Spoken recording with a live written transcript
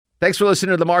Thanks for listening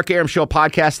to the Mark Arum Show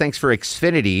podcast. Thanks for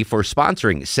Xfinity for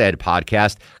sponsoring said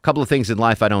podcast. A couple of things in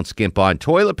life I don't skimp on.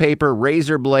 Toilet paper,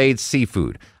 razor blades,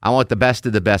 seafood. I want the best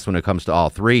of the best when it comes to all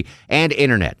three. And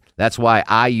internet. That's why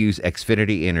I use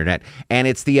Xfinity Internet. And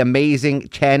it's the amazing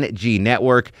 10G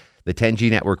network. The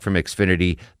 10G network from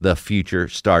Xfinity. The future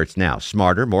starts now.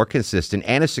 Smarter, more consistent,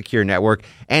 and a secure network.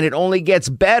 And it only gets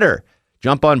better.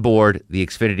 Jump on board the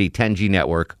Xfinity 10G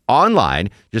network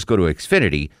online. Just go to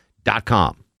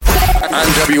Xfinity.com. I'm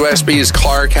WSB's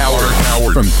Clark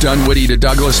Howard. From Dunwoody to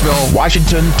Douglasville,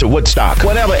 Washington to Woodstock,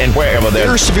 whatever and wherever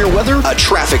there's severe weather, a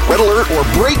traffic red alert, or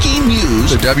breaking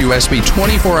news, the WSB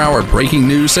 24-hour breaking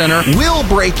news center will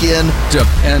break in.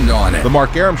 Depend on it. The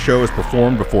Mark Arum Show is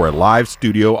performed before a live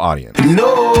studio audience.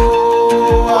 No,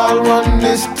 I run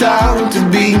this town to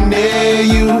be near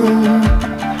you.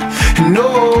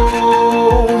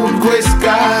 No gray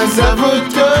skies ever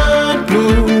turn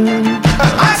blue.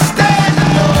 I stand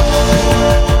alone.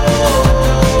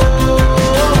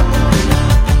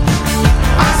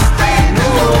 I stand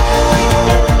alone.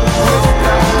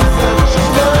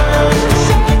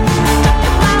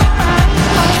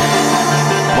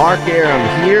 Mark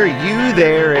Arum here, you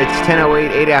there. It's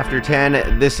 10:08, 8 after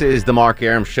 10. This is the Mark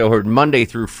Arum Show, heard Monday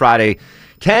through Friday,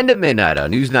 10 to midnight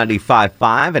on News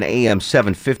 95.5 and AM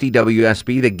 750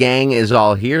 WSB. The gang is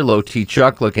all here. Low T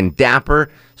Chuck looking dapper,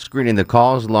 screening the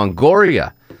calls.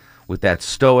 Longoria with that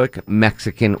stoic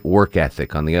Mexican work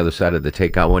ethic on the other side of the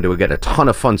takeout window. We got a ton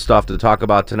of fun stuff to talk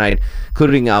about tonight,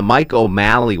 including Mike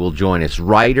O'Malley will join us.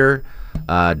 Writer,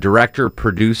 director,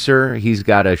 producer. He's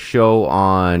got a show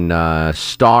on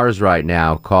Stars right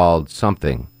now called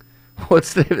something.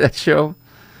 What's the name of that show?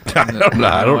 I don't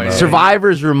know.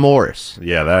 Survivor's Remorse.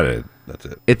 Yeah, that's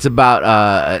it. It's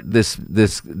about this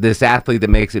athlete that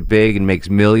makes it big and makes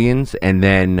millions, and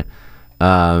then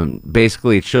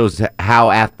basically it shows how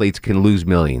athletes can lose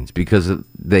millions because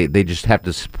they just have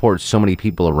to support so many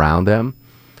people around them.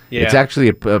 Yeah. It's actually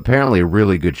apparently a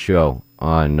really good show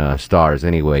on Stars.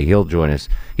 Anyway, he'll join us.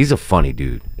 He's a funny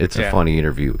dude. It's a funny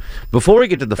interview. Before we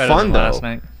get to the fun, though, last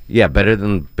night. Yeah, better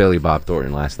than Billy Bob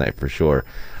Thornton last night for sure.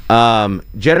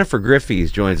 Jennifer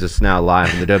Griffiths joins us now live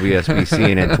from the WSB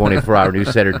CNN 24-hour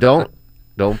news center. Don't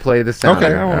play the sound.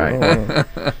 Okay. All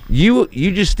right.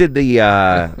 You just did the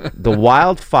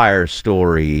wildfire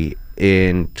story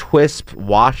in Twisp,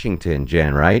 Washington,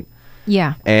 Jen, right?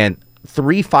 Yeah. And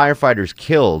 3 firefighters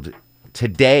killed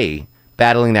today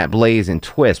battling that blaze in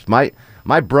Twisp. My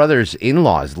brother's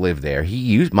in-laws live there.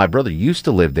 My brother used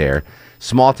to live there.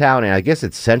 Small town, and I guess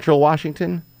it's central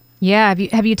Washington. Yeah,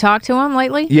 have you talked to him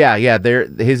lately? Yeah.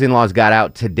 His in-laws got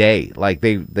out today. Like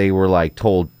they were like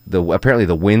told apparently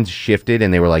the winds shifted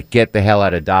and they were like, get the hell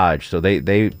out of Dodge. So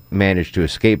they managed to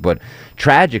escape. But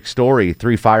tragic story,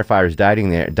 3 firefighters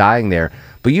dying there.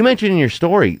 But you mentioned in your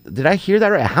story, did I hear that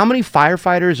right? How many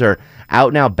firefighters are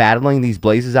out now battling these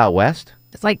blazes out west?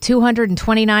 It's like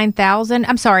 229,000.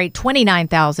 I'm sorry,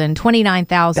 29,000.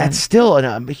 29,000. That's still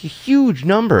a huge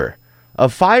number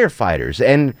of firefighters,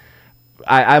 and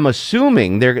I'm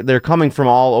assuming they're coming from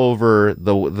all over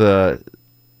the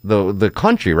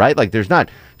country, right? Like there's not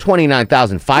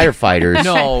 29,000 firefighters.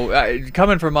 No,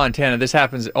 coming from Montana, this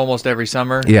happens almost every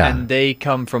summer. Yeah. And they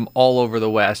come from all over the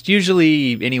West,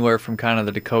 usually anywhere from kind of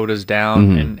the Dakotas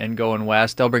down and going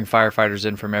west. They'll bring firefighters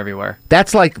in from everywhere.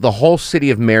 That's like the whole city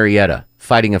of Marietta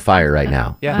fighting a fire right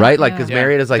now, right? Like because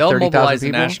Marietta's like 30,000 people. They'll mobilize the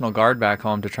National Guard back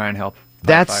home to try and help.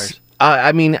 That's,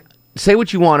 I mean, say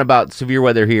what you want about severe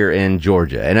weather here in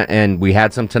Georgia, and we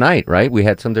had some tonight, right? We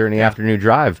had some during the afternoon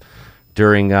drive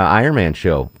during Ironman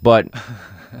show, but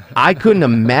I couldn't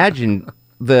imagine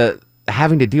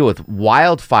having to deal with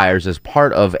wildfires as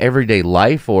part of everyday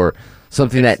life or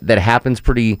something that happens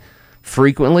pretty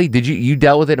frequently. Did you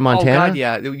dealt with it in Montana? Oh God,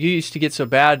 yeah. You used to get so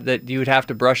bad that you would have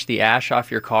to brush the ash off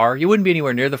your car. You wouldn't be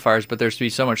anywhere near the fires, but there's to be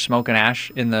so much smoke and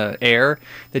ash in the air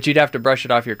that you'd have to brush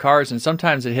it off your cars. And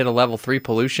sometimes it hit a level 3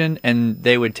 pollution, and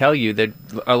they would tell you that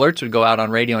alerts would go out on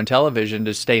radio and television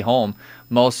to stay home.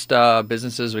 Most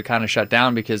businesses would kind of shut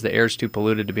down because the air's too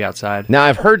polluted to be outside. Now,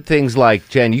 I've heard things like,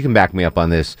 Jen, you can back me up on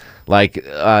this, like,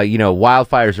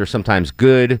 wildfires are sometimes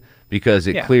good because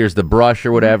it clears the brush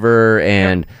or whatever,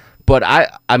 and but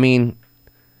I mean,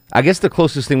 I guess the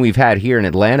closest thing we've had here in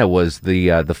Atlanta was the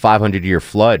 500-year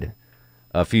flood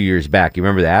a few years back. You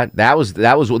remember that? That was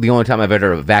the only time I've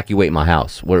ever evacuated my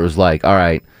house, where it was like, all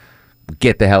right,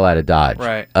 get the hell out of Dodge.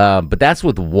 Right. But that's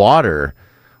with water,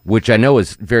 which I know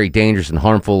is very dangerous and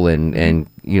harmful and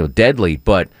deadly.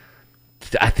 But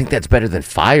I think that's better than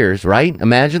fires, right?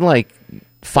 Imagine like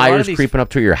fires creeping up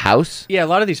to your house? Yeah, a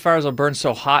lot of these fires will burn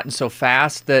so hot and so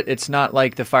fast that it's not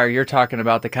like the fire you're talking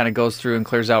about that kind of goes through and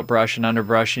clears out brush and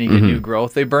underbrush and you get new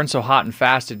growth. They burn so hot and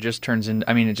fast it just turns in.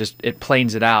 I mean, it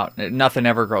planes it out. Nothing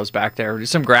ever grows back there.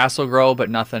 Some grass will grow, but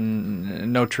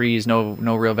nothing. No trees, no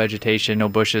real vegetation, no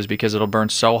bushes because it'll burn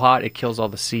so hot it kills all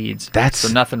the seeds. So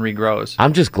nothing regrows.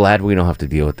 I'm just glad we don't have to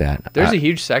deal with that. There's a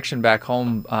huge section back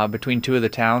home between two of the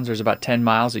towns. There's about 10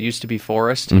 miles. It used to be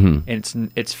forest,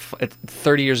 and it's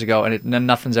 30 years ago, and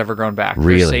nothing's ever grown back.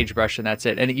 Really? There's sagebrush, and that's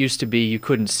it. And it used to be you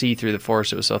couldn't see through the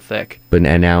forest; it was so thick.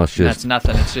 And now it's just that's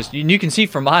nothing. It's just you can see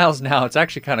for miles now. It's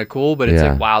actually kind of cool, but it's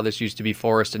like wow, this used to be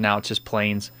forest, and now it's just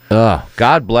plains.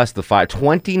 God bless the fire.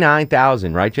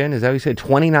 29,000, right, Jen? Is that what you said?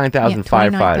 29,000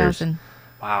 firefighters.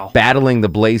 Wow. Battling the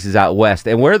blazes out west.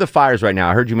 And where are the fires right now?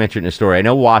 I heard you mention in the story. I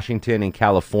know Washington and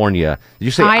California. Did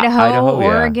you say Idaho,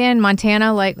 Oregon,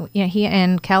 Montana,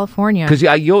 and California? Because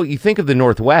you think of the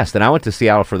Northwest, and I went to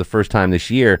Seattle for the first time this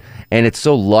year, and it's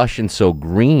so lush and so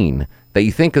green that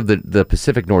you think of the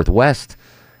Pacific Northwest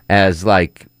as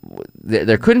like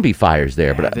there couldn't be fires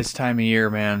there. Yeah, but this time of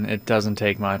year, man, it doesn't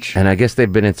take much. And I guess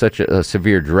they've been in such a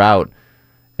severe drought.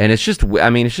 And it's just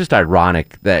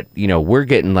ironic that, we're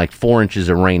getting like 4 inches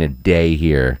of rain a day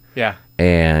here. Yeah.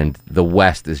 And the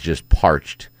West is just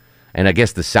parched. And I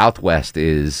guess the Southwest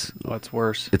is... What's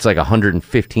worse? It's like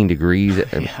 115 degrees.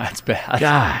 Yeah, it's bad.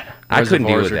 God, I couldn't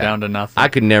do that. Down to nothing. I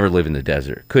could never live in the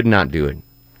desert. Could not do it.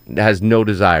 It has no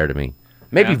desire to me.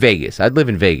 Maybe Vegas. I'd live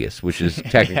in Vegas, which is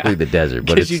technically the desert,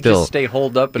 but it's still... just stay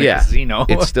holed up in a casino.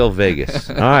 It's still Vegas.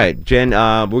 All right, Jen,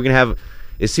 we're going to have...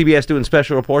 Is CBS doing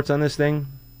special reports on this thing?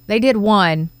 They did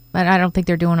one, but I don't think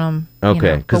they're doing them.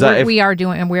 Okay, because we are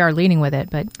doing, and we are leading with it.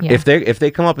 But yeah. if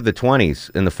they come up with the 20s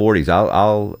and the 40s,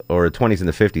 or 20s and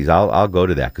the 50s, I'll go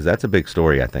to that because that's a big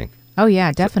story, I think. Oh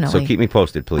yeah, definitely. So keep me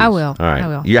posted, please. I will. All right. I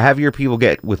will. You have your people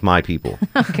get with my people.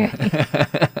 Okay.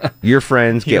 Your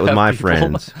friends get with my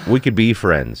friends. We could be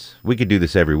friends. We could do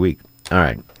this every week. All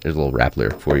right. There's a little rap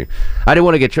lyric for you. I didn't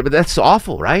want to get tripped, but that's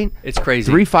awful, right? It's crazy.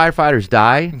 3 firefighters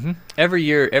die. Mm-hmm. Every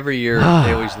year,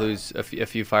 they always lose a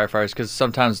few firefighters because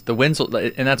sometimes the winds will,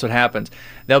 and that's what happens.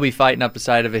 They'll be fighting up the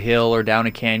side of a hill or down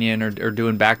a canyon or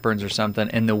doing backburns or something,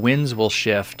 and the winds will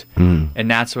shift,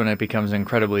 and that's when it becomes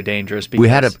incredibly dangerous. We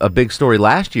had a big story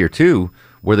last year, too,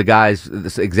 where the guys,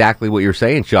 this is exactly what you're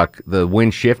saying, Chuck, the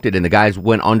wind shifted, and the guys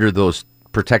went under those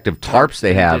protective tarps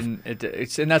they have. And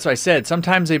that's what I said.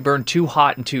 Sometimes they burn too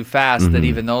hot and too fast that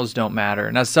even those don't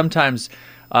matter. Now, sometimes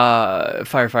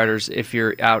firefighters, if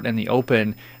you're out in the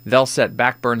open, they'll set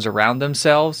backburns around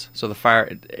themselves, so the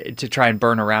fire to try and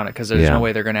burn around it because there's no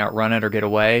way they're going to outrun it or get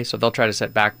away. So they'll try to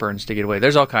set backburns to get away.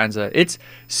 There's all kinds of. It's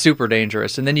super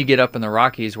dangerous. And then you get up in the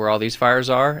Rockies where all these fires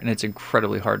are, and it's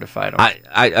incredibly hard to fight them.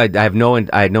 I had no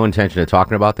intention of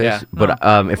talking about this, but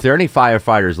if there are any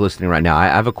firefighters listening right now, I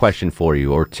have a question for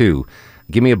you or two.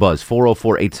 Give me a buzz,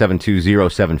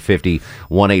 404-872-0750,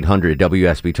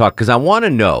 1-800-WSB Talk, because I want to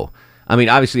know. I mean,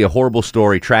 obviously a horrible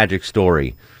story, tragic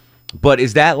story, but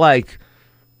is that like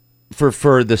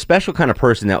for the special kind of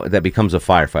person that becomes a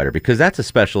firefighter, because that's a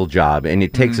special job and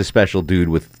it takes a special dude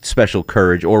with special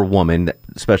courage or woman,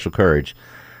 special courage.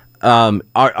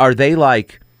 Are they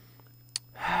like,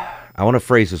 I want to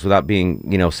phrase this without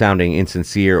being, sounding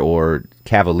insincere or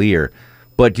cavalier,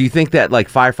 but do you think that like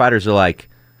firefighters are like,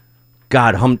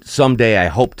 God, someday I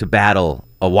hope to battle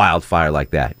a wildfire like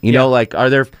that? You know, like are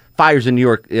there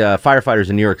firefighters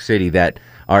in New York City that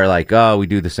are like, oh, we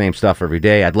do the same stuff every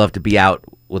day. I'd love to be out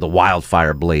with a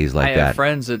wildfire blaze like that. I have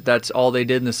friends that's all they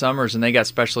did in the summers, and they got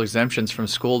special exemptions from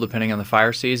school depending on the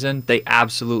fire season. They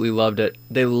absolutely loved it.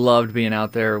 They loved being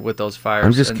out there with those fires.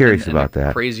 I'm just curious about the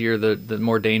that. Crazier, the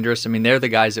more dangerous. I mean, they're the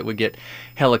guys that would get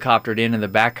helicoptered in the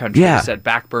backcountry to set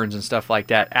backburns and stuff like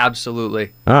that.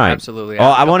 Absolutely. All right. Absolutely. Oh,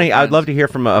 I'd love to hear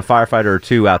from a firefighter or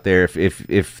two out there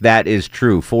if that is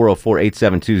true.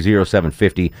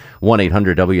 404-872-0750,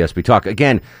 1-800-WSB Talk.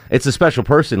 Again, it's a special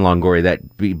person, Longoria,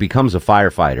 that becomes a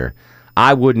firefighter.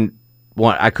 I couldn't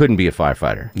be a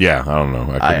firefighter. Yeah, I don't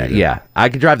know. I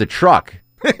could drive the truck.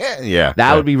 Yeah,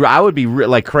 I would be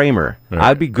like Kramer. Right.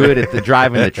 I'd be good at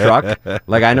driving the truck.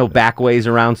 Like I know back ways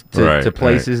around to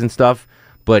places and stuff.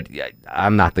 But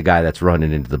I'm not the guy that's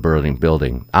running into the burning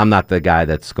building. I'm not the guy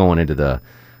that's going into the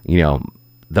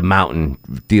mountain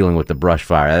dealing with the brush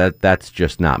fire. That's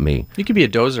just not me. You could be a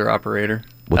dozer operator.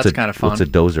 That's kind of fun. What's a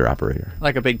dozer operator?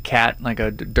 Like a big cat, like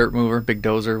a dirt mover, big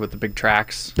dozer with the big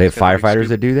tracks. They have It's got a big firefighters scoop.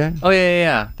 that do that? Oh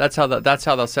yeah. That's how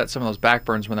they'll set some of those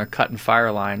backburns when they're cutting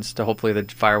fire lines to hopefully the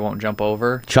fire won't jump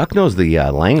over. Chuck knows the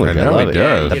language. I I know love he it.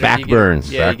 does. The You back get-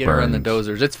 burns. Yeah, you get to run the burns.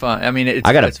 dozers. It's fun. I mean, it's.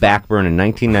 I got a it's back burn in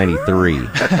 1993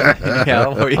 fun. Yeah,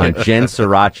 on Jen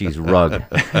Sirachi's rug.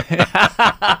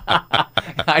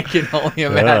 I can only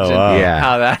imagine wow. Yeah.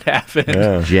 how that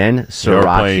happened. Jen They were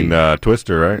Sirachi. playing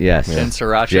Twister, right? Yes. Jen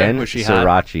Sriracha, Jen was she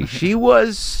hot? Sirachi.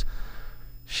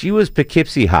 She was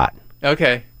Poughkeepsie hot.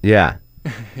 Okay. Yeah. I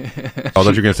thought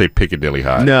you were going to say Piccadilly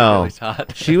hot. No. Really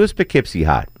hot. She was Poughkeepsie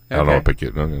hot. I don't know Okay.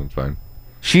 Piccadilly. No, it's fine.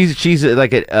 She's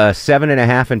like a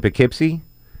 7.5 in Poughkeepsie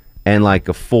and like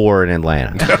a 4 in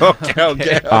Atlanta.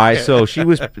 Okay. All right, so she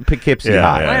was Poughkeepsie Yeah,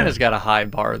 hot. yeah. Atlanta's got a high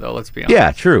bar though. Let's be honest.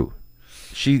 Yeah, true.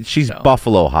 She's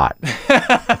Buffalo hot.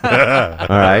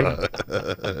 All right,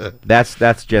 that's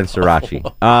Jen Sirachi.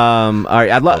 All right,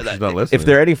 I'd love she's not listening. if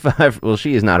there are any well,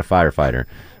 she is not a firefighter.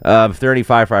 If there are any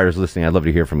firefighters listening, I'd love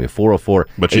to hear from you. 404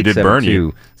 But she did burn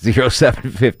you.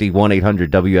 0750 1-800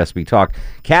 WSB Talk.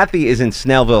 Kathy is in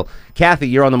Snellville. Kathy,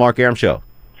 you're on the Mark Arum Show.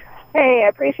 Hey, I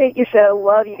appreciate your show.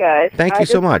 Love you guys. Thank you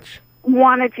so much.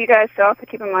 Wanted you guys to also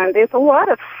keep in mind there's a lot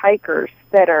of hikers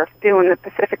that are doing the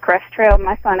Pacific Crest Trail.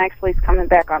 My son actually is coming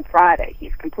back on Friday.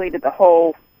 He's completed the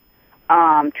whole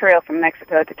trail from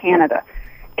Mexico to Canada.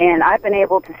 And I've been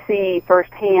able to see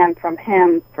firsthand from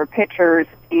him for pictures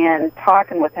and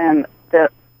talking with him the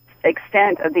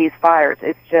extent of these fires.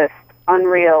 It's just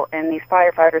unreal. And these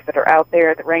firefighters that are out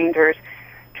there, the rangers,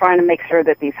 trying to make sure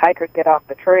that these hikers get off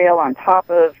the trail on top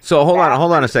of... So hold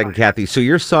on a second, Kathy. So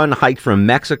your son hiked from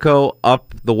Mexico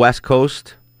up the West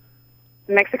Coast?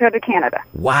 Mexico to Canada.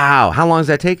 Wow. How long has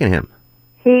that taken him?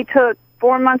 He took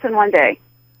 4 months and 1 day.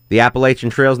 The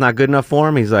Appalachian Trail's not good enough for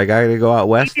him? He's like, I got to go out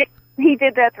west? He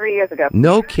did that 3 years ago.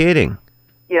 No kidding.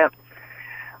 Yep.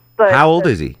 But How old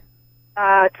is he?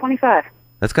 25.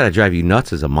 That's got to drive you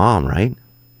nuts as a mom, right?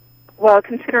 Well,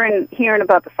 considering hearing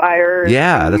about the fires.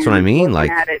 Yeah, that's what I and mean, looking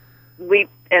like- at it,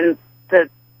 and the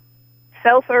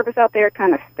cell service out there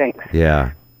kind of stinks.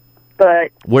 Yeah.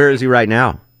 But Where is he right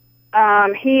now?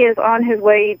 he is on his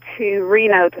way to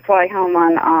Reno to fly home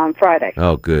on Friday.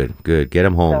 Oh, good. Get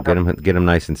him home. Get him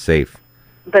nice and safe.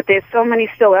 But there's so many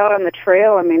still out on the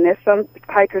trail. I mean, there's some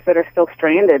hikers that are still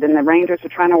stranded, and the rangers are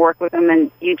trying to work with them,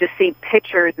 and you just see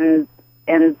pictures, and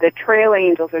the trail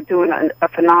angels are doing a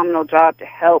phenomenal job to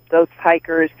help those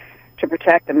hikers, to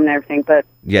protect them and everything. But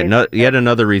Yeah, yet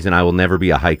another reason I will never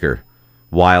be a hiker.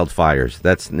 Wildfires.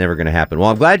 That's never going to happen. Well,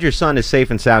 I'm glad your son is safe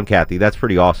and sound, Kathy. That's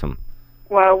pretty awesome.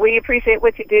 Well, we appreciate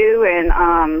what you do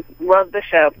and love the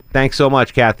show. Thanks so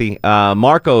much, Kathy.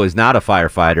 Marco is not a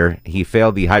firefighter. He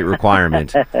failed the height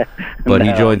requirement, but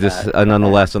he joins us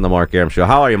nonetheless on the Mark Arum Show.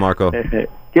 How are you, Marco?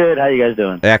 Good. How you guys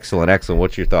doing? Excellent.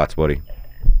 What's your thoughts, buddy?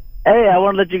 Hey, I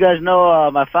want to let you guys know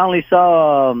I finally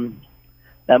saw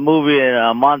that movie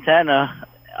in Montana,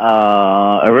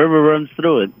 A River Runs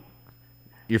Through It.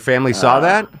 Your family saw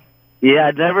that? Yeah,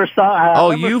 I never saw it.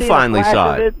 Oh, you finally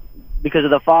saw it. Because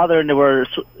of the father, and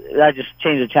I just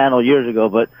changed the channel years ago,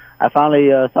 but I finally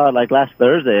saw it like last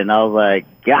Thursday, and I was like,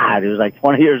 God, it was like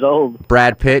 20 years old.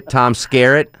 Brad Pitt, Tom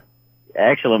Skerritt.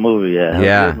 Excellent movie, yeah.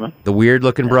 Yeah, the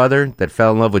weird-looking brother that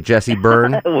fell in love with Jesse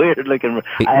Byrne. Weird-looking.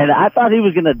 And I thought he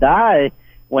was going to die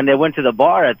when they went to the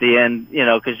bar at the end,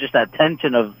 because just that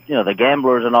tension of, the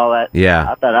gamblers and all that.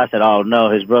 Yeah. I said, oh, no,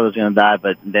 his brother's going to die,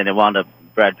 but then it wound up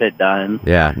Brad Pitt dying.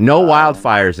 Yeah, no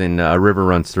wildfires in A River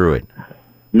Runs Through It.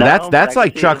 No, that's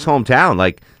like Chuck's hometown.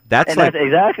 Like that's like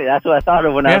exactly. That's what I thought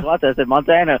of when I was watching. I said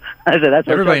Montana. I said that's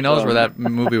everybody knows where that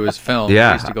movie was filmed.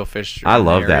 Yeah, I used to go fish. I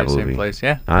love in the that area, movie. Same place.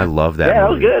 Yeah, I love that. Yeah,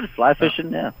 movie. that was good. Fly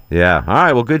fishing. Yeah. Yeah. All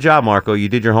right. Well, good job, Marco. You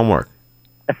did your homework.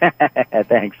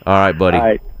 Thanks. All right, buddy. All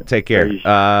right. Take care.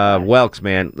 Welks,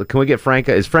 man. Can we get Frank?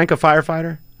 Is Frank a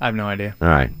firefighter? I have no idea. All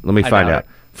right. Let me I find doubt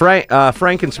out.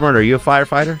 Frank and Smyrna, are you a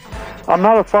firefighter? I'm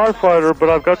not a firefighter, but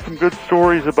I've got some good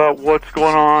stories about what's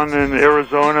going on in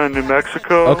Arizona and New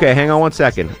Mexico. Okay, hang on one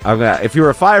second. If you were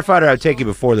a firefighter, I'd take you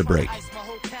before the break,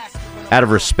 out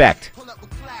of respect.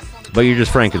 But you're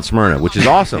just Frank and Smyrna, which is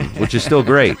awesome, which is still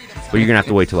great. But you're going to have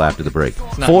to wait till after the break.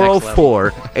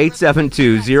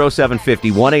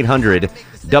 404-872-0750,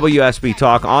 1-800-WSB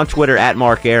Talk, on Twitter at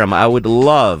Mark Arum. I would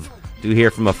love to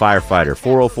hear from a firefighter.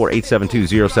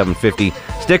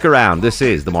 404-872-0750. Stick around. This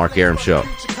is the Mark Arum Show.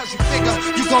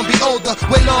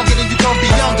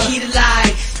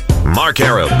 Mark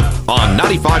Arum on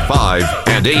 95.5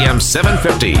 and AM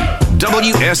 750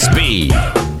 WSB.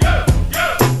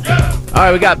 All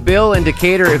right, we got Bill in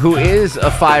Decatur, who is a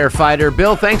firefighter.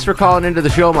 Bill, thanks for calling into the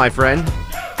show, my friend.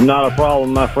 Not a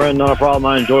problem, my friend. Not a problem.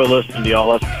 I enjoy listening to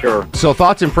y'all, that's for sure. So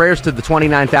thoughts and prayers to the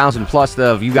 29,000 plus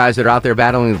of you guys that are out there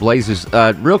battling the blazes.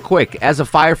 Real quick, as a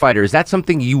firefighter, is that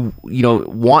something you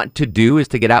want to do, is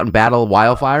to get out and battle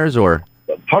wildfires, or?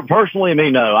 Personally,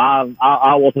 me, no.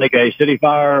 I will take a city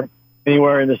fire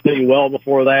anywhere in the city well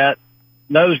before that.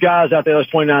 Those guys out there, those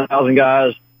 29,000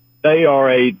 guys, they are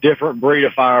a different breed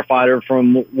of firefighter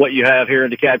from what you have here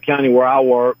in DeKalb County where I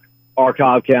work, or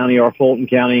Cobb County, or Fulton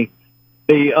County.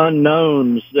 The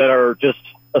unknowns that are just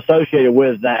associated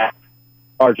with that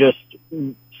are just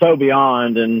so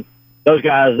beyond. And those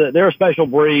guys, they're a special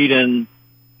breed, and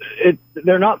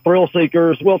they're not thrill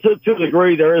seekers. Well, to a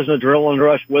degree, there is an adrenaline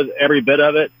rush with every bit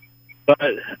of it, but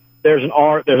there's an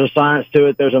art, there's a science to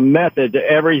it, there's a method to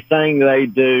everything they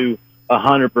do.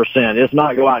 100%. It's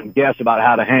not go out and guess about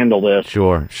how to handle this.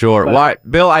 Sure. Well, all right,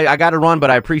 Bill, I got to run,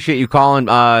 but I appreciate you calling.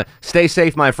 Stay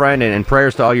safe, my friend, and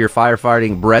prayers to all your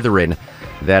firefighting brethren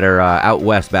that are out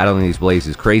west battling these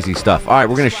blazes. Crazy stuff. All right,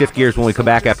 we're going to shift gears when we come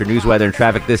back after news, weather, and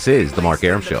traffic. This is The Mark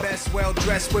Arum Show. Well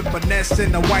dressed with finesse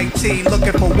in the white tee,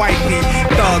 looking for white meat.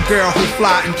 Thug girl who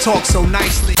fly and talk so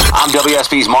nicely. I'm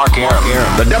WSB's Mark Arum.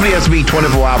 The WSB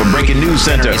 24-hour breaking news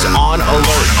center is on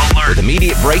alert. With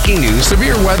immediate breaking news,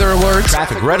 severe weather alerts,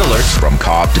 traffic red alerts, from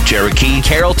Cobb to Cherokee,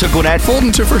 Carroll to Gwinnett,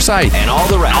 Fulton to Forsyth, and all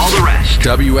the rest.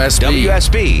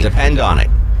 WSB. Depend on it.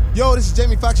 Yo, this is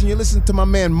Jamie Foxx, and you're listening to my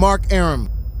man Mark Arum.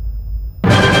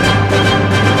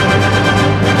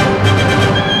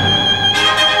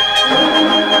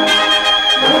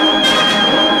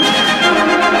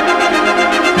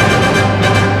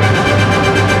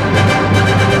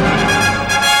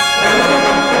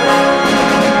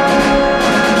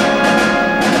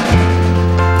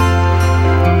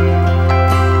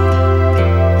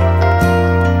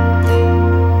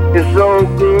 It's so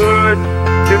good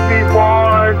to be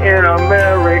born in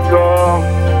America,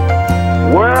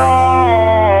 where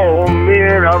all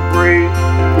men are free.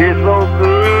 It's so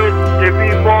good to be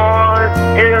born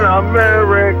in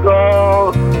America,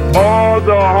 all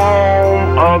the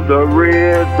home of the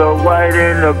red, the white,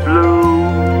 and the blue.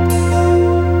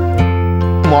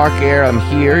 Mark Arum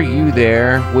here, you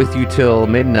there, with you till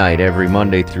midnight every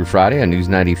Monday through Friday on News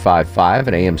 95.5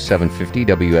 and AM 750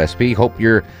 WSB. Hope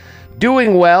you're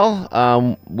doing well.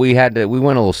 We went a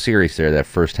little serious there that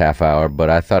first half hour, but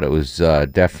I thought it was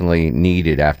definitely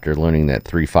needed after learning that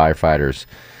 3 firefighters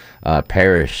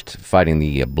perished fighting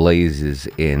the blazes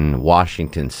in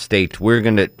Washington State. We're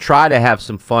going to try to have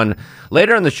some fun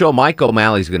later in the show. Mike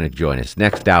O'Malley's going to join us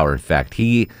next hour. In fact,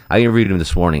 I interviewed him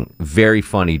this morning. Very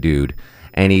funny dude,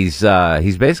 and he's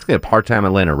basically a part-time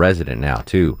Atlanta resident now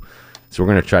too. So we're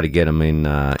going to try to get him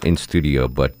in studio.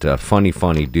 But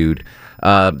funny dude.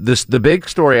 The big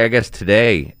story, I guess,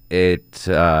 today.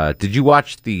 Did you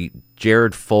watch the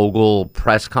Jared Fogle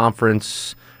press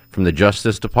conference from the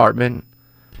Justice Department?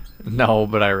 No,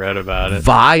 but I read about it.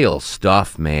 Vile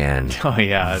stuff, man. Oh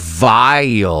yeah,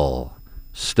 vile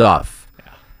stuff.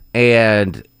 Yeah.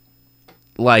 And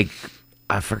like,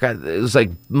 I forgot. It was like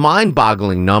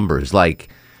mind-boggling numbers. Like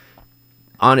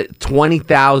on it,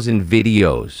 20,000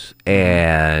 videos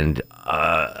and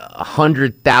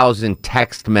 100,000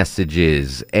 text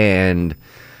messages and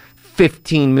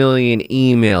 15 million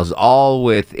emails, all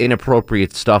with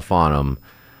inappropriate stuff on them.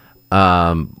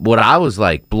 What I was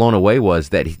like blown away was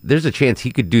that there's a chance he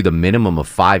could do the minimum of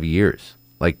 5 years.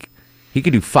 Like he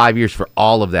could do 5 years for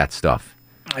all of that stuff.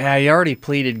 Yeah, he already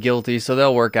pleaded guilty, so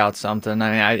they'll work out something.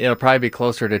 I mean, it'll probably be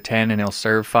closer to 10, and he'll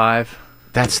serve 5.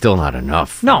 That's still not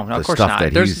enough. No, of course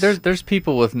not. There's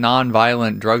people with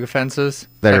non-violent drug offenses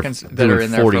that are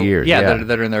in there 40 for years.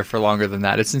 That are in there for longer than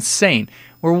that. It's insane.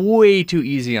 We're way too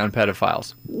easy on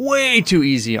pedophiles. Way too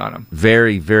easy on them.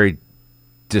 Very, very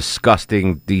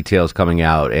disgusting details coming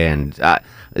out, and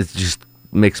it just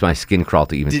makes my skin crawl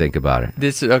to even think about it.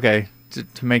 This okay.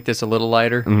 To make this a little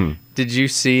lighter, did you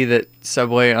see that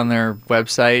Subway on their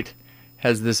website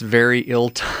has this very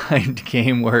ill-timed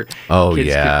game where kids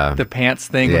get the pants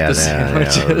thing with the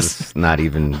sandwiches? Not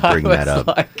even bring that up.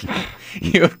 Like,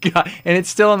 and it's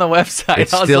still on the website.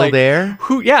 It's still there?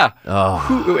 Yeah.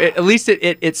 Oh. At least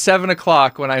it's 7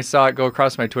 o'clock when I saw it go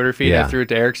across my Twitter feed. Yeah. I threw it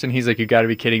to Erickson. He's like, "You got to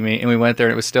be kidding me!" And we went there,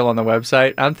 and it was still on the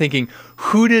website. I'm thinking,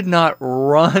 who did not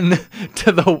run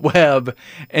to the web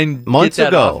and get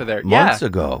that off of there? Months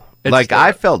ago. Like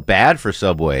I felt bad for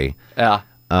Subway. Yeah.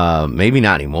 Maybe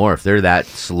not anymore if they're that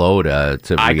slow to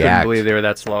react. I couldn't believe they were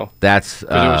that slow. That's it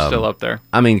was still up there.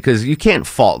 I mean, because you can't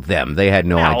fault them. They had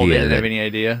no idea. They didn't have any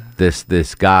idea.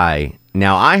 This guy.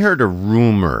 Now, I heard a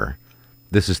rumor.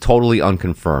 This is totally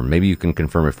unconfirmed. Maybe you can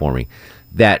confirm it for me.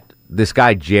 That this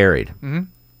guy Jared,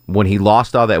 when he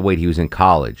lost all that weight, he was in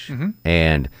college,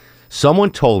 and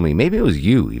Someone told me, maybe it was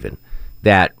you even,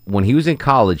 that when he was in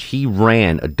college, he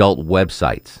ran adult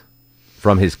websites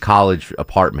from his college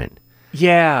apartment.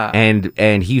 Yeah.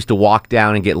 And he used to walk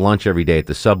down and get lunch every day at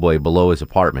the Subway below his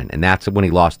apartment. And that's when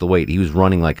he lost the weight. He was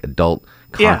running like adult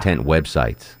content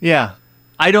websites. Yeah.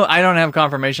 I don't have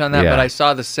confirmation on that, Yeah. but I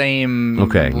saw the same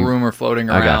rumor floating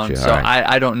I got around. you. So All right.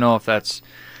 I don't know if that's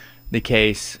the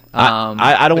case.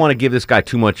 I don't want to give this guy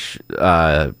too much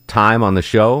time on the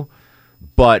show,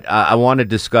 but I want to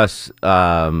discuss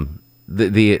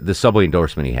the Subway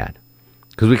endorsement he had,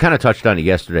 because we kind of touched on it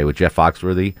yesterday with Jeff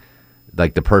Foxworthy.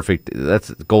 Like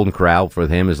that's Golden Corral for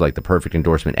him is like the perfect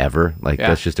endorsement ever. Like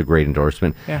that's just a great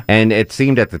endorsement. Yeah. And it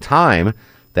seemed at the time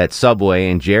that Subway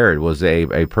and Jared was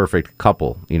a perfect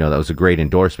couple. You know, that was a great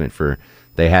endorsement for.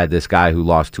 They had this guy who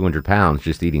lost 200 pounds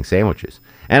just eating sandwiches.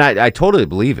 And I totally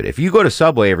believe it. If you go to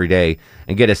Subway every day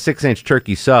and get a 6-inch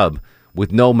turkey sub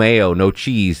with no mayo, no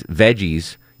cheese,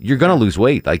 veggies, you're going to lose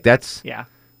weight. Like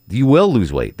you will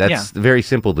lose weight. That's very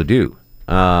simple to do.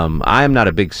 I am not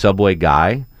a big Subway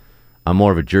guy. I'm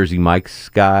more of a Jersey Mike's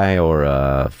guy or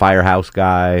a Firehouse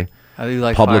guy. I do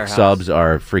like Public Firehouse. subs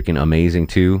are freaking amazing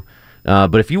too.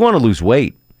 But if you want to lose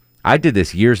weight, I did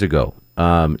this years ago.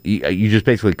 You just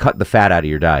basically cut the fat out of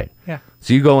your diet. Yeah.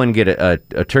 So you go and get a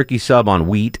turkey sub on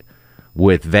wheat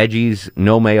with veggies,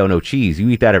 no mayo, no cheese. You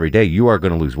eat that every day, you are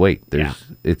going to lose weight.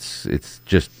 It's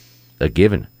just a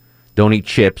given. Don't eat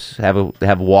chips.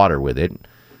 Have water with it,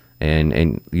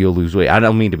 and you'll lose weight. I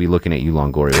don't mean to be looking at you,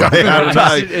 Longoria.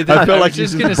 I feel like you're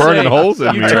just burning holes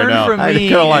in me right now. You turned from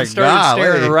me and started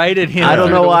staring right at him. I don't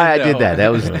through know the why I window. did that. That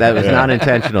was not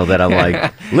intentional. That I'm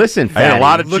like, listen, I had a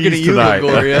lot of Looking cheese at you, tonight.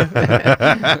 Longoria.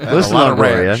 Listen, A lot of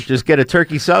Longoria, ranch. just get a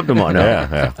turkey sub tomorrow. No.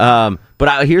 Yeah.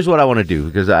 But here's what I want to do,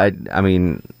 because I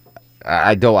don't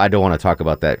want to talk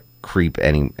about that creep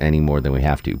any more than we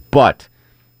have to. But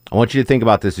I want you to think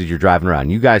about this as you're driving around.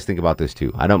 You guys think about this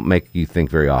too. I don't make you think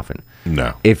very often.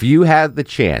 No. If you had the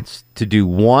chance to do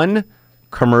one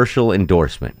commercial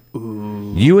endorsement,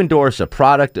 you endorse a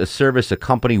product, a service, a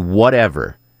company,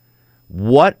 whatever,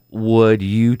 what would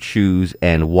you choose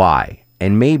and why?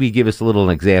 And maybe give us a little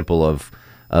example of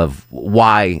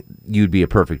why you'd be a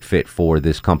perfect fit for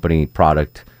this company,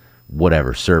 product,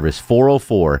 whatever, service.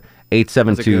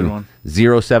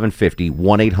 404-872-0750,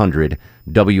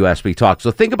 1-800-WSB Talk.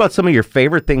 So think about some of your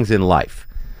favorite things in life.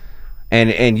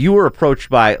 And you were approached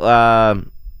by,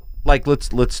 like,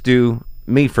 let's do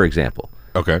me, for example.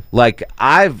 Okay. Like,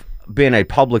 I've been a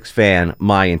Publix fan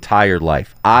my entire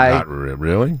life. Not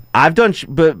really? I've done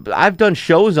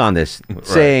shows on this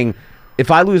saying, if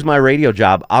I lose my radio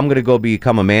job, I'm going to go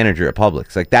become a manager at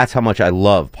Publix. Like, that's how much I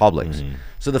love Publix. Mm-hmm.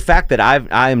 So the fact that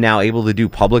I am now able to do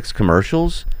Publix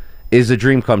commercials is a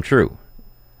dream come true.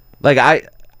 Like,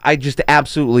 I just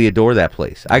absolutely adore that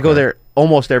place. I go there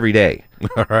almost every day.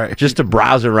 All right. Just to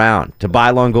browse around, to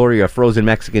buy Longoria a frozen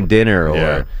Mexican dinner,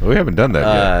 or we haven't done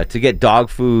that yet. to get dog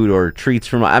food or treats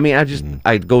from. I mean,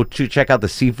 I go to check out the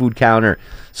seafood counter.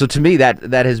 So to me, that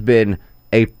has been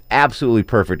a absolutely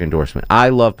perfect endorsement. I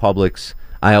love Publix.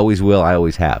 I always will. I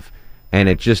always have. And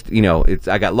it just,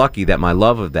 I got lucky that my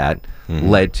love of that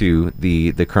led to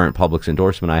the current Publix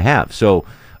endorsement I have. So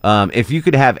if you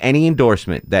could have any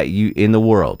endorsement that you in the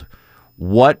world,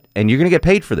 and you're going to get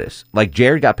paid for this. Like,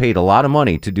 Jared got paid a lot of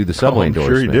money to do the Subway I'm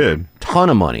endorsement. sure he did.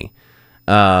 Ton of money.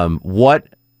 What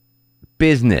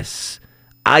business,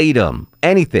 item,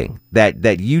 anything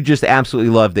that you just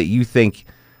absolutely love that you think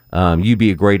you'd be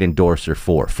a great endorser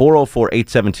for?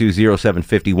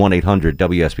 404-872-0750,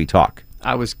 1-800-WSB Talk.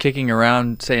 I was kicking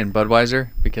around saying Budweiser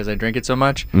because I drink it so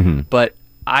much, Mhm. but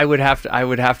I would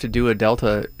have to do a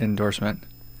Delta endorsement.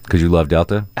 Because you love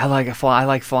Delta? I like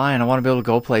flying. I want to be able to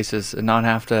go places and not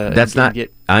have to. That's not.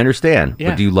 I understand, Yeah.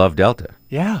 but do you love Delta?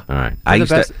 Yeah. All right. They're the used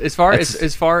to- best. As far that's-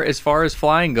 as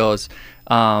flying goes,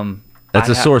 That's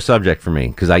a sore subject for me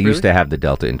because I used to have the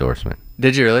Delta endorsement.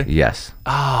 Did you really? Yes.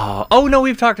 Oh no,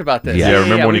 we've talked about this. Yeah,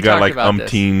 remember when we've you got talked like about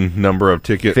this. umpteen number of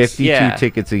tickets? 52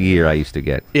 tickets a year I used to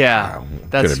get. Yeah,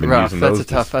 that's been rough. using That's those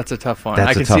a tough one. That's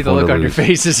I a can tough see the one look to on your lose.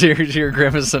 faces. You're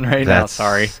grimacing right now.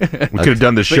 Sorry. We could have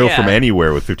done this But show yeah. from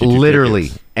anywhere with 52 Literally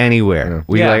tickets. anywhere.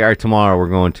 We Yeah. like, all right, tomorrow we're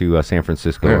going to San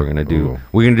Francisco. Yeah. We're gonna do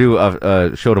Ooh.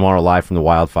 a show tomorrow live from the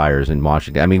wildfires in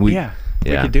Washington. I mean, we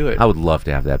could do it. I would love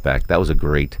to have that back. That was a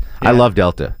great. I love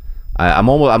Delta. I'm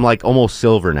almost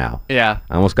silver now. Yeah.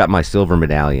 I almost got my silver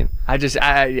medallion. I would.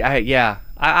 That'd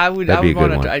I be would a good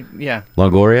want one. to. Yeah.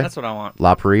 Longoria? That's what I want.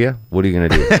 La Paria? What are you gonna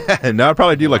do? No, I'd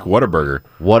probably do like Whataburger.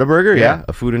 Whataburger? Yeah. Yeah.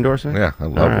 A food endorsement? Yeah, I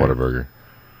love All right. Whataburger.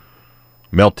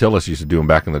 Mel Tillis used to do them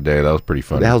back in the day. That was pretty Who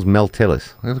funny. the hell's Mel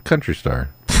Tillis? He was a country star.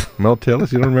 Mel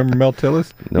Tillis? You don't remember Mel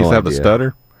Tillis? No He used to have the idea.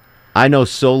 stutter. I know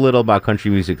so little about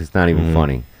country music, it's not even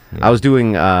funny. I was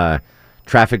doing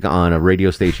traffic on a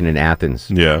radio station in Athens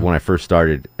when I first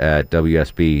started at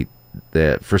WSB.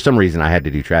 For some reason, I had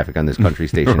to do traffic on this country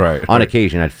station. On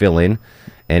occasion, I'd fill in.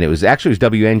 And it was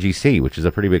WNGC, which is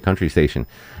a pretty big country station.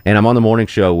 And I'm on the morning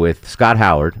show with Scott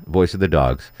Howard, voice of the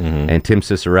Dogs, and Tim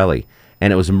Cicerelli.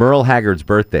 And it was Merle Haggard's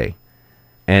birthday.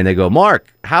 And they go,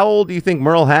 Mark, how old do you think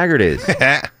Merle Haggard is?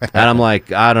 And I'm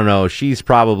like, I don't know. She's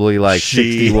probably like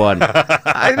 61.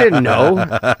 I didn't know.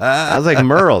 I was like,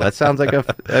 Merle, that sounds like a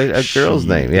girl's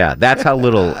name. Yeah, that's how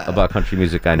little about country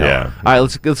music I know. Yeah. All right,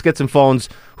 let's get some phones.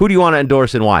 Who do you want to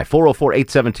endorse and why?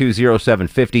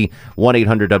 404-872-0750,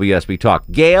 1-800-WSB-TALK.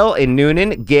 Gail in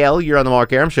Noonan. Gail, you're on the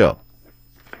Mark Arum Show.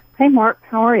 Hey, Mark.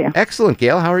 How are you? Excellent,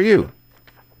 Gail. How are you?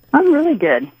 I'm really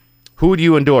good. Who do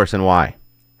you endorse and why?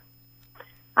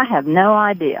 I have no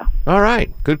idea. All right,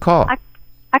 good call.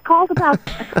 I called about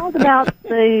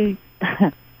the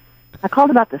I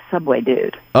called about the Subway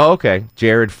dude. Oh, okay,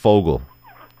 Jared Fogle.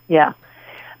 Yeah.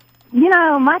 You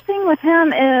know, my thing with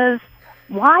him is,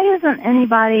 why isn't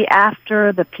anybody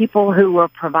after the people who were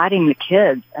providing the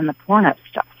kids and the porno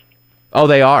stuff? Oh,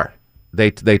 they are.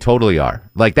 They totally are.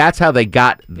 Like that's how they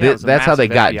got. That's how they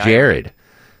got FBI Jared.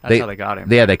 That's how they got him.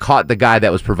 Yeah, they caught the guy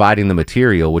that was providing the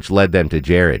material, which led them to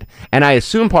Jared. And I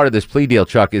assume part of this plea deal,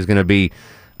 Chuck, is going to be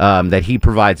that he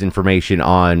provides information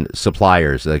on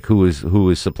suppliers, like who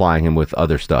is supplying him with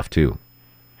other stuff too.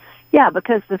 Yeah,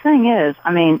 because the thing is,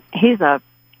 I mean, he's a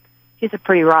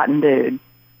pretty rotten dude.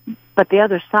 But the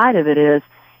other side of it is,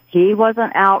 he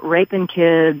wasn't out raping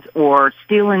kids or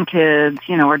stealing kids,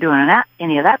 or doing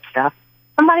any of that stuff.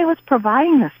 Somebody was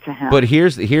providing this to him. But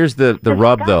here's the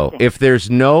rub, though. If there's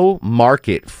no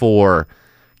market for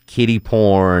kiddie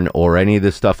porn or any of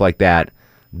this stuff like that,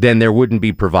 then there wouldn't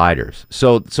be providers.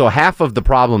 So half of the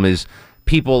problem is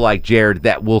people like Jared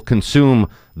that will consume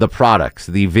the products,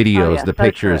 the videos, the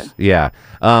pictures. True. Yeah.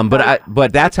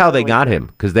 But that's how they got him,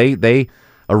 because they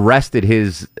arrested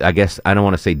his, I guess, I don't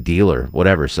want to say dealer,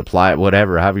 whatever, supply,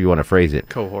 whatever, however you want to phrase it.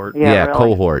 Cohort. Yeah, really.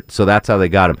 Cohort. So that's how they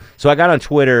got him. So I got on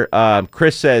Twitter,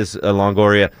 Chris says,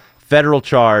 Longoria, federal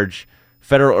charge,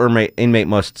 federal inmate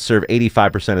must serve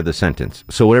 85% of the sentence.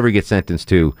 So whatever he gets sentenced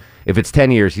to, if it's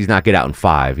 10 years, he's not get out in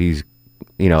 5. He's,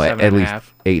 at least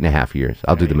 8.5 years.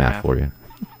 I'll do the math for you.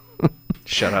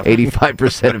 Shut up.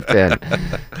 85% of 10.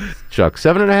 Chuck,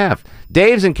 7.5.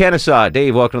 Dave's in Kennesaw.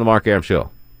 Dave, welcome to the Mark Arum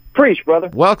Show. Preach, brother.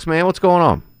 Welks, man, what's going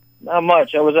on? Not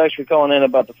much. I was actually calling in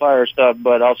about the fire stuff,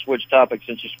 but I'll switch topics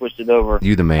since you switched it over.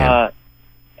 You the man.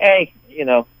 Hey,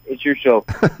 it's your show.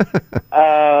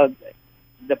 The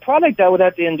product I would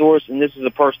have to endorse, and this is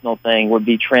a personal thing, would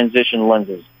be transition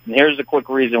lenses. And here's a quick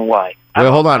reason why. Wait,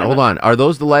 hold on. Are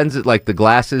those the lenses, like the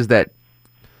glasses that...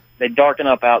 They darken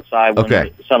up outside when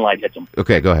the sunlight hits them.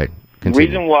 Okay, go ahead. Continue.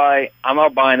 Reason why, I'm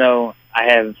albino, I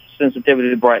have sensitivity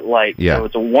to bright light. Yeah. So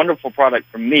it's a wonderful product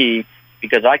for me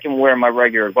because I can wear my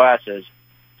regular glasses.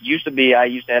 I used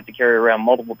to have to carry around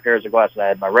multiple pairs of glasses. I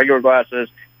had my regular glasses,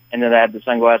 and then I had the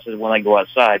sunglasses when I go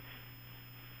outside.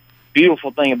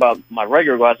 Beautiful thing about my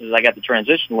regular glasses is I got the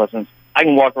transition lessons. I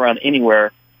can walk around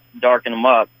anywhere, darken them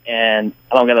up, and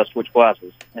I don't got to switch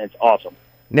glasses. And it's awesome.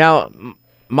 Now,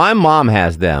 my mom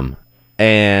has them,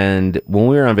 and when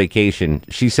we were on vacation,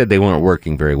 she said they weren't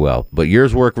working very well. But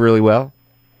yours work really well?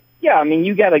 Yeah, I mean,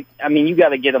 you gotta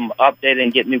get them updated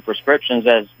and get new prescriptions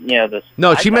as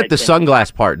No, she meant the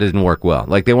sunglass part didn't work well.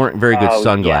 Like they weren't very good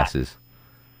sunglasses.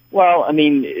 Yeah. Well, I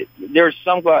mean, there's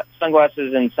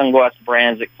sunglasses and sunglass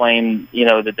brands that claim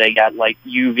that they got like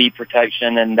UV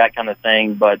protection and that kind of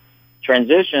thing, but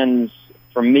transitions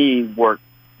for me work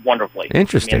wonderfully.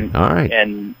 Interesting. All right.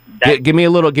 And give me a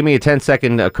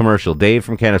 10-second commercial. Dave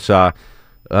from Kennesaw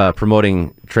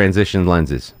promoting transition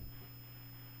lenses.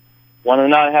 Want to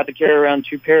not have to carry around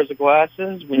 2 pairs of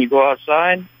glasses when you go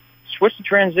outside? Switch to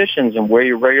transitions and wear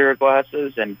your regular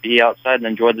glasses and be outside and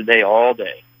enjoy the day all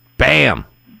day. Bam!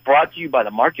 Brought to you by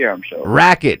the Mark Arum Show.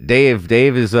 Racket. Dave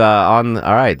is on.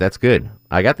 All right, that's good.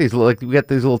 We got these little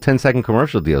 10-second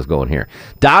commercial deals going here.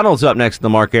 Donald's up next to the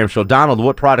Mark Arum Show. Donald,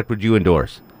 what product would you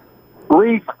endorse?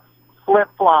 Reef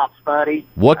flip-flops, buddy.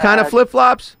 What kind of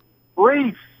flip-flops?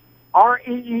 Reef.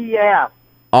 R-E-E-F.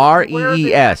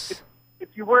 R-E-E-S. If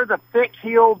you wear the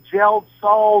thick-heeled, gelled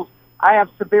soles, I have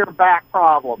severe back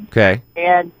problems. Okay.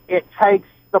 And it takes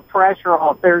the pressure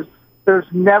off. There's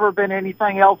never been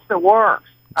anything else that works.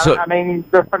 So, I mean,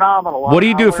 they're phenomenal. What do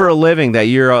you do for a living that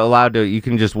you're allowed to, you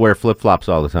can just wear flip-flops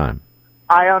all the time?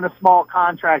 I own a small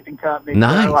contracting company.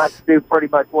 Nice. So I can do pretty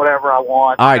much whatever I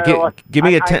want. All right, give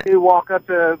me a 10. I do walk up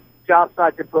to job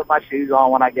site to put my shoes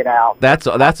on when I get out.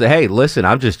 Hey, listen,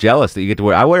 I'm just jealous that you get to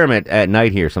wear. I wear them at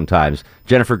night here sometimes.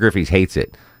 Jennifer Griffiths hates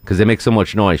it because they make so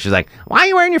much noise. She's like, "Why are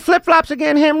you wearing your flip flops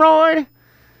again, hemorrhoid?"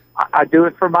 I do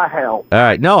it for my health. All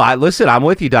right, no, listen. I'm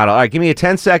with you, Donald. All right, give me a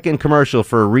 10-second commercial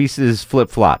for Reese's flip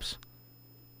flops.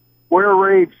 Wear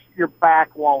Reeves, your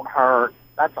back won't hurt.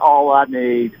 That's all I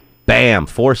need. Bam,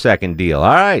 4-second deal.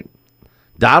 All right,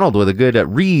 Donald with a good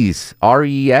Reese,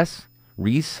 R-E-S,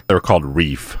 Reese. They're called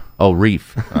Reef. Oh,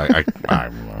 Reef. I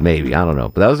Maybe. I don't know.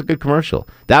 But that was a good commercial.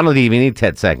 Donald didn't even need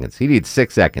 10 seconds. He needs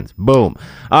 6 seconds. Boom.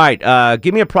 All right.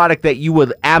 Give me a product that you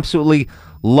would absolutely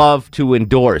love to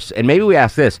endorse. And maybe we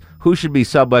ask this. Who should be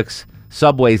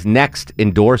Subway's next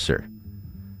endorser?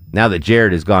 Now that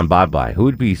Jared has gone bye-bye, who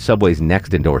would be Subway's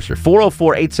next endorser?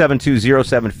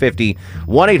 404-872-0750,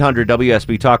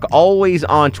 1-800-WSB-TALK. Always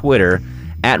on Twitter,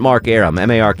 at Mark Arum,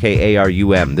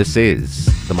 M-A-R-K-A-R-U-M. This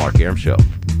is The Mark Arum Show.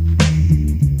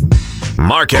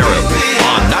 Mark Arum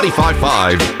on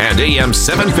 95.5 and AM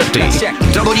 750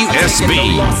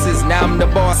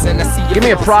 WSB. Give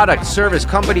me a product, service,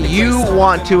 company you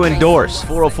want to endorse.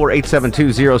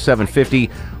 404-872-0750,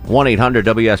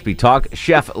 1-800-WSB-TALK.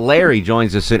 Chef Larry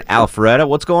joins us in Alpharetta.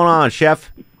 What's going on,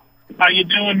 Chef? How you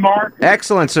doing, Mark?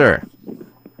 Excellent, sir.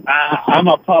 I'm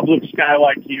a Publix guy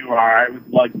like you are.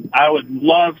 I would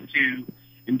love to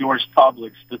endorse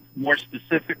Publix, but more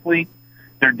specifically,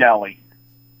 their deli.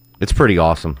 It's pretty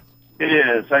awesome. It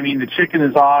is. I mean, the chicken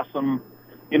is awesome.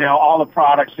 You know, all the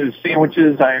products, the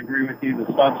sandwiches, I agree with you. The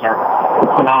subs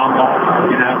are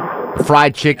phenomenal, you know. The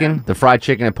fried chicken at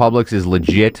Publix is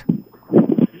legit.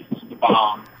 It's the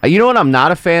bomb. You know what I'm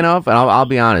not a fan of? And I'll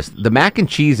be honest. The mac and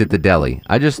cheese at the deli.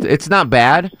 It's not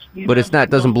bad, but it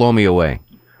doesn't blow me away.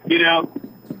 You know,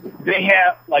 they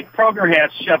have, like, Kroger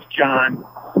has Chef John,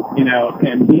 you know,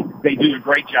 and they do a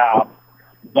great job.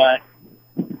 But,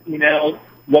 you know,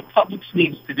 what Publix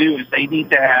needs to do is they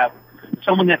need to have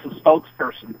someone that's a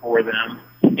spokesperson for them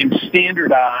and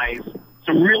standardize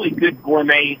some really good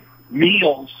gourmet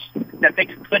meals that they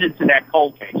can put into that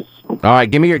cold case. All right,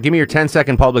 give me your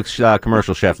 10-second Publix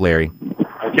commercial, Chef Larry.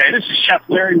 Okay, this is Chef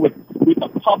Larry with the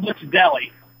Publix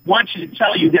Deli. I want you to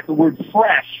tell you that the word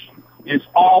fresh is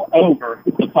all over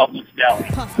the Publix Deli,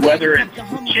 whether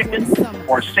it's chicken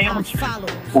or sandwiches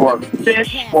or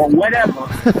fish or whatever.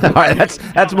 All right,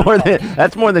 that's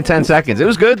more than 10 seconds. It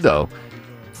was good though.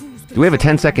 Do we have a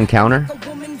 10-second counter?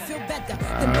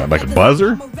 Like a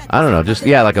buzzer? I don't know. Just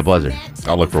like a buzzer.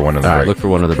 I'll look for one of the break. All right, look for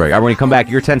one of the break. All right, when you come back,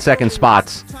 your 10-second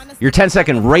spots, your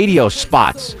 10-second radio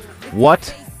spots.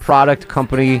 What product,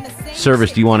 company,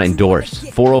 service do you want to endorse?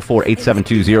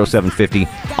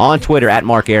 404-872-0750 on Twitter at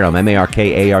Mark Arum,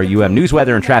 M-A-R-K-A-R-U-M. News,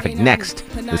 weather, and traffic next.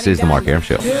 This is The Mark Arum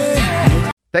Show.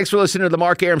 Thanks for listening to the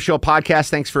Mark Arum Show podcast.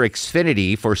 Thanks for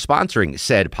Xfinity for sponsoring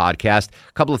said podcast.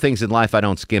 A couple of things in life I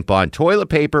don't skimp on. Toilet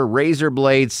paper, razor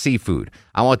blades, seafood.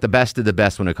 I want the best of the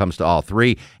best when it comes to all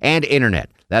three. And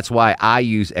internet. That's why I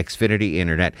use Xfinity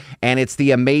Internet. And it's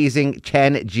the amazing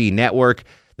 10G network.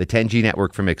 The 10G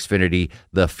network from Xfinity.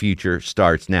 The future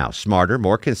starts now. Smarter,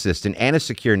 more consistent, and a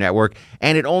secure network.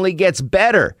 And it only gets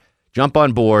better. Jump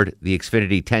on board the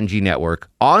Xfinity 10G network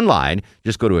online.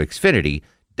 Just go to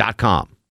Xfinity.com.